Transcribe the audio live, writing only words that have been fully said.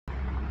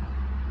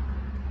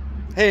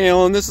Hey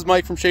Alan, this is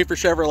Mike from Schafer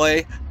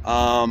Chevrolet.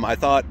 I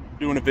thought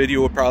doing a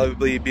video would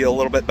probably be a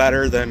little bit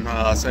better than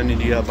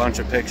sending you a bunch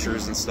of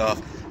pictures and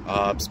stuff,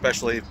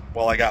 especially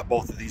while I got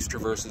both of these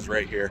Traverses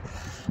right here.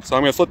 So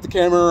I'm going to flip the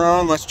camera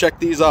around. Let's check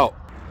these out.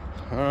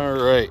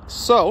 Alright,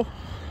 so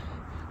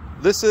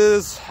this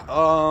is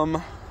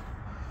the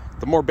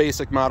more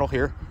basic model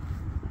here.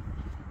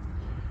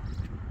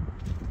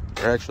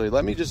 Or actually,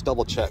 let me just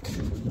double check.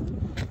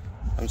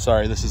 I'm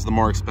sorry, this is the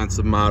more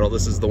expensive model.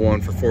 This is the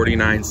one for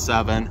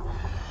 $49,700.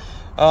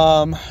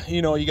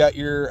 You know, you got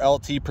your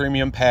LT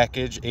premium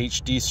package,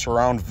 HD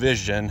surround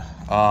vision,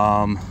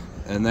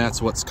 and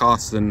that's what's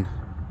costing,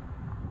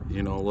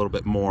 you know, a little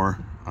bit more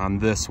on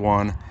this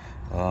one.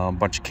 A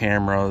bunch of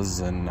cameras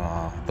and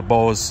the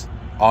Bose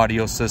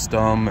audio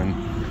system,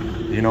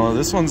 and you know,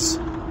 this one's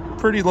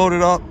pretty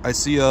loaded up. I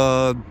see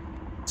a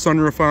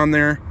sunroof on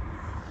there.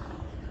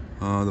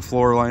 The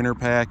floor liner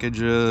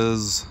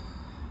packages,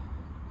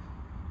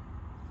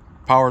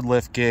 powered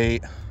lift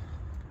gate.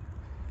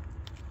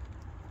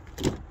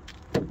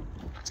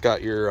 It's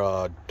got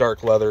your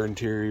dark leather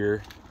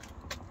interior.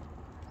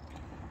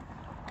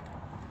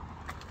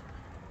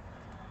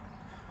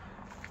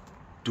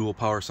 Dual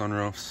power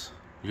sunroofs.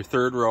 Your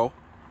third row.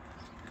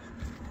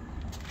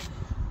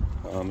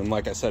 And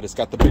like I said, it's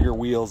got the bigger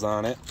wheels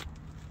on it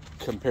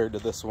compared to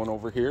this one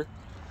over here.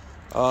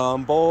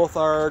 Both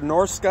are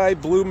North Sky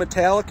blue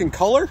metallic in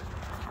color.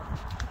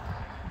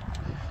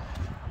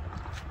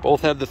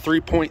 Both have the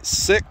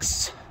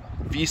 3.6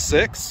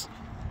 V6.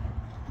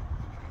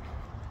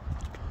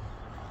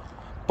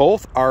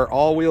 Both are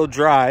all-wheel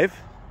drive.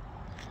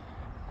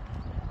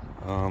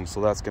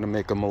 So that's going to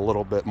make them a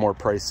little bit more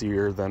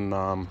pricier than,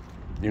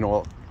 you know,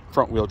 a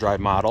front-wheel drive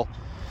model.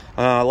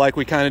 Like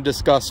we kind of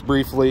discussed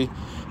briefly,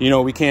 you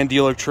know, we can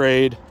dealer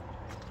trade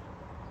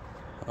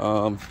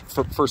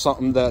for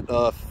something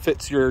that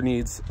fits your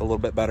needs a little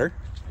bit better.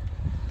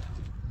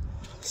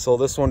 So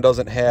this one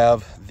doesn't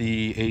have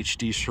the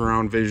HD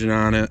surround vision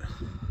on it.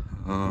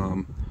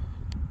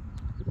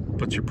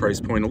 Puts your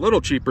price point a little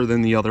cheaper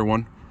than the other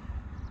one.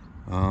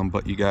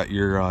 But you got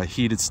your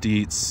heated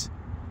seats,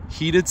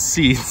 heated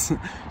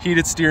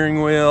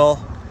steering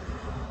wheel,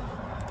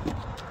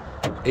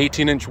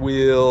 18-inch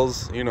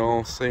wheels, you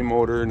know, same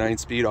motor,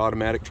 9-speed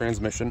automatic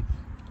transmission.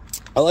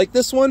 I like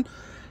this one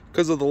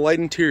because of the light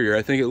interior.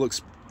 I think it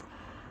looks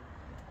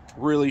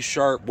really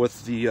sharp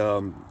with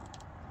the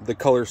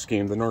color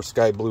scheme, the North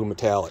Sky blue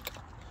metallic.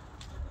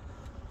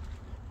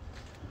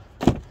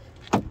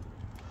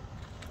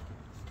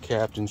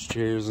 Captain's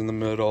chairs in the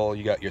middle.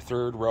 You got your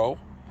third row.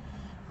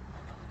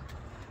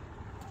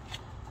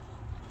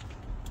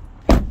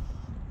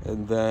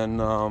 And then,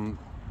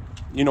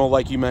 you know,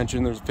 like you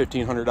mentioned, there's a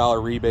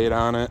 $1,500 rebate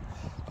on it.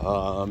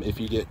 If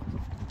you get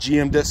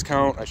GM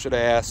discount, I should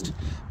have asked,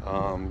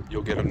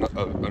 you'll get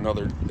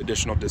another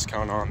additional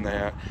discount on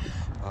that.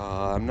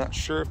 I'm not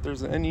sure if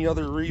there's any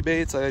other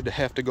rebates. I'd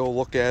have to go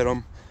look at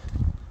them.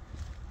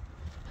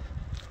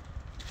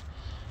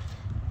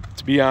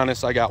 To be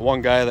honest, I got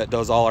one guy that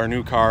does all our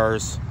new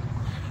cars.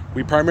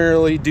 We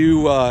primarily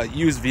do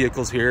used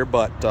vehicles here,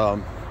 but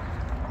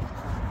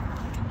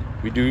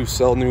we do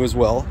sell new as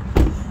well.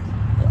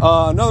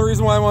 Another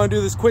reason why I want to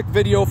do this quick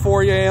video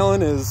for you,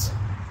 Alan, is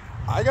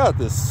I got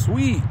this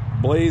sweet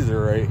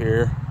Blazer right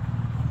here.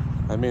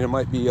 I mean, it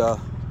might be a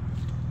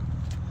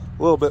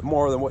little bit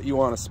more than what you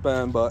want to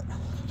spend, but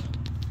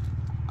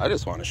I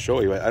just want to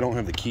show you it. I don't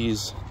have the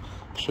keys.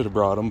 Should have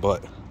brought them,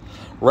 but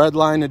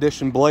Redline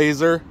Edition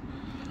Blazer.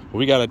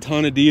 We got a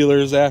ton of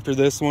dealers after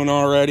this one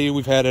already.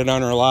 We've had it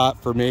on our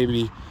lot for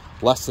maybe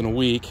less than a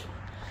week.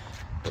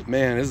 But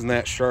man, isn't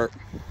that sharp.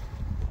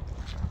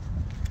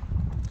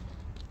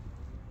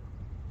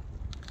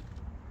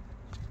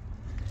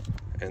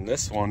 And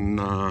this one,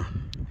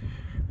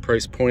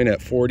 price point at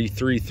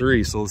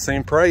 $43,300. So the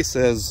same price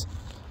as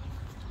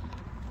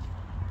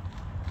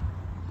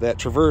that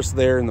Traverse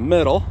there in the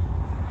middle.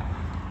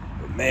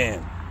 But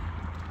man,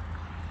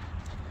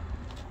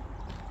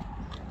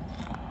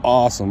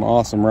 awesome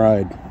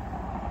ride.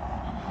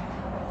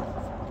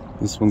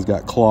 This one's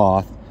got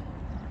cloth,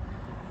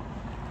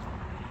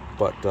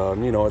 but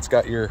you know, it's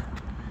got your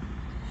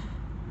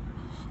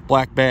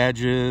black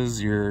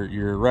badges, your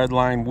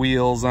Redline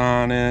wheels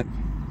on it,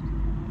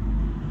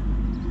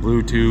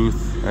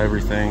 Bluetooth,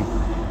 everything,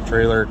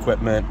 trailer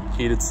equipment,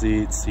 heated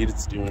seats, heated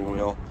steering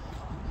wheel.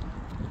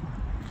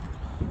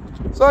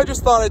 So I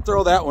just thought I'd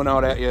throw that one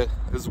out at you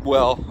as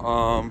well.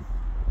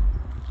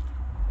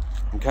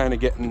 I'm kind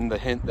of getting the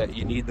hint that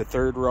you need the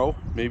third row.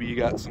 Maybe you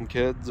got some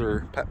kids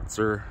or pets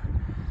or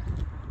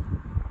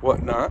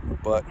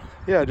whatnot. But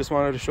yeah, I just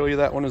wanted to show you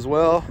that one as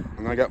well.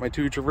 And I got my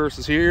two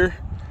Traverses here.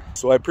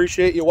 So I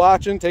appreciate you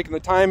watching, taking the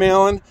time,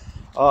 Alan.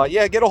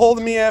 Yeah, get a hold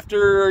of me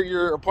after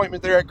your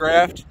appointment there at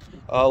Graft.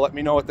 Let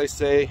me know what they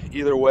say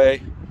either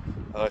way.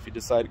 If you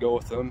decide to go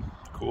with them,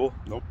 cool.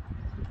 Nope,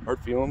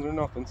 hard feelings or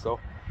nothing. So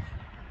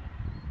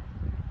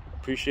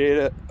appreciate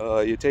it.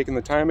 You taking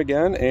the time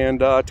again, and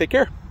take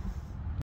care.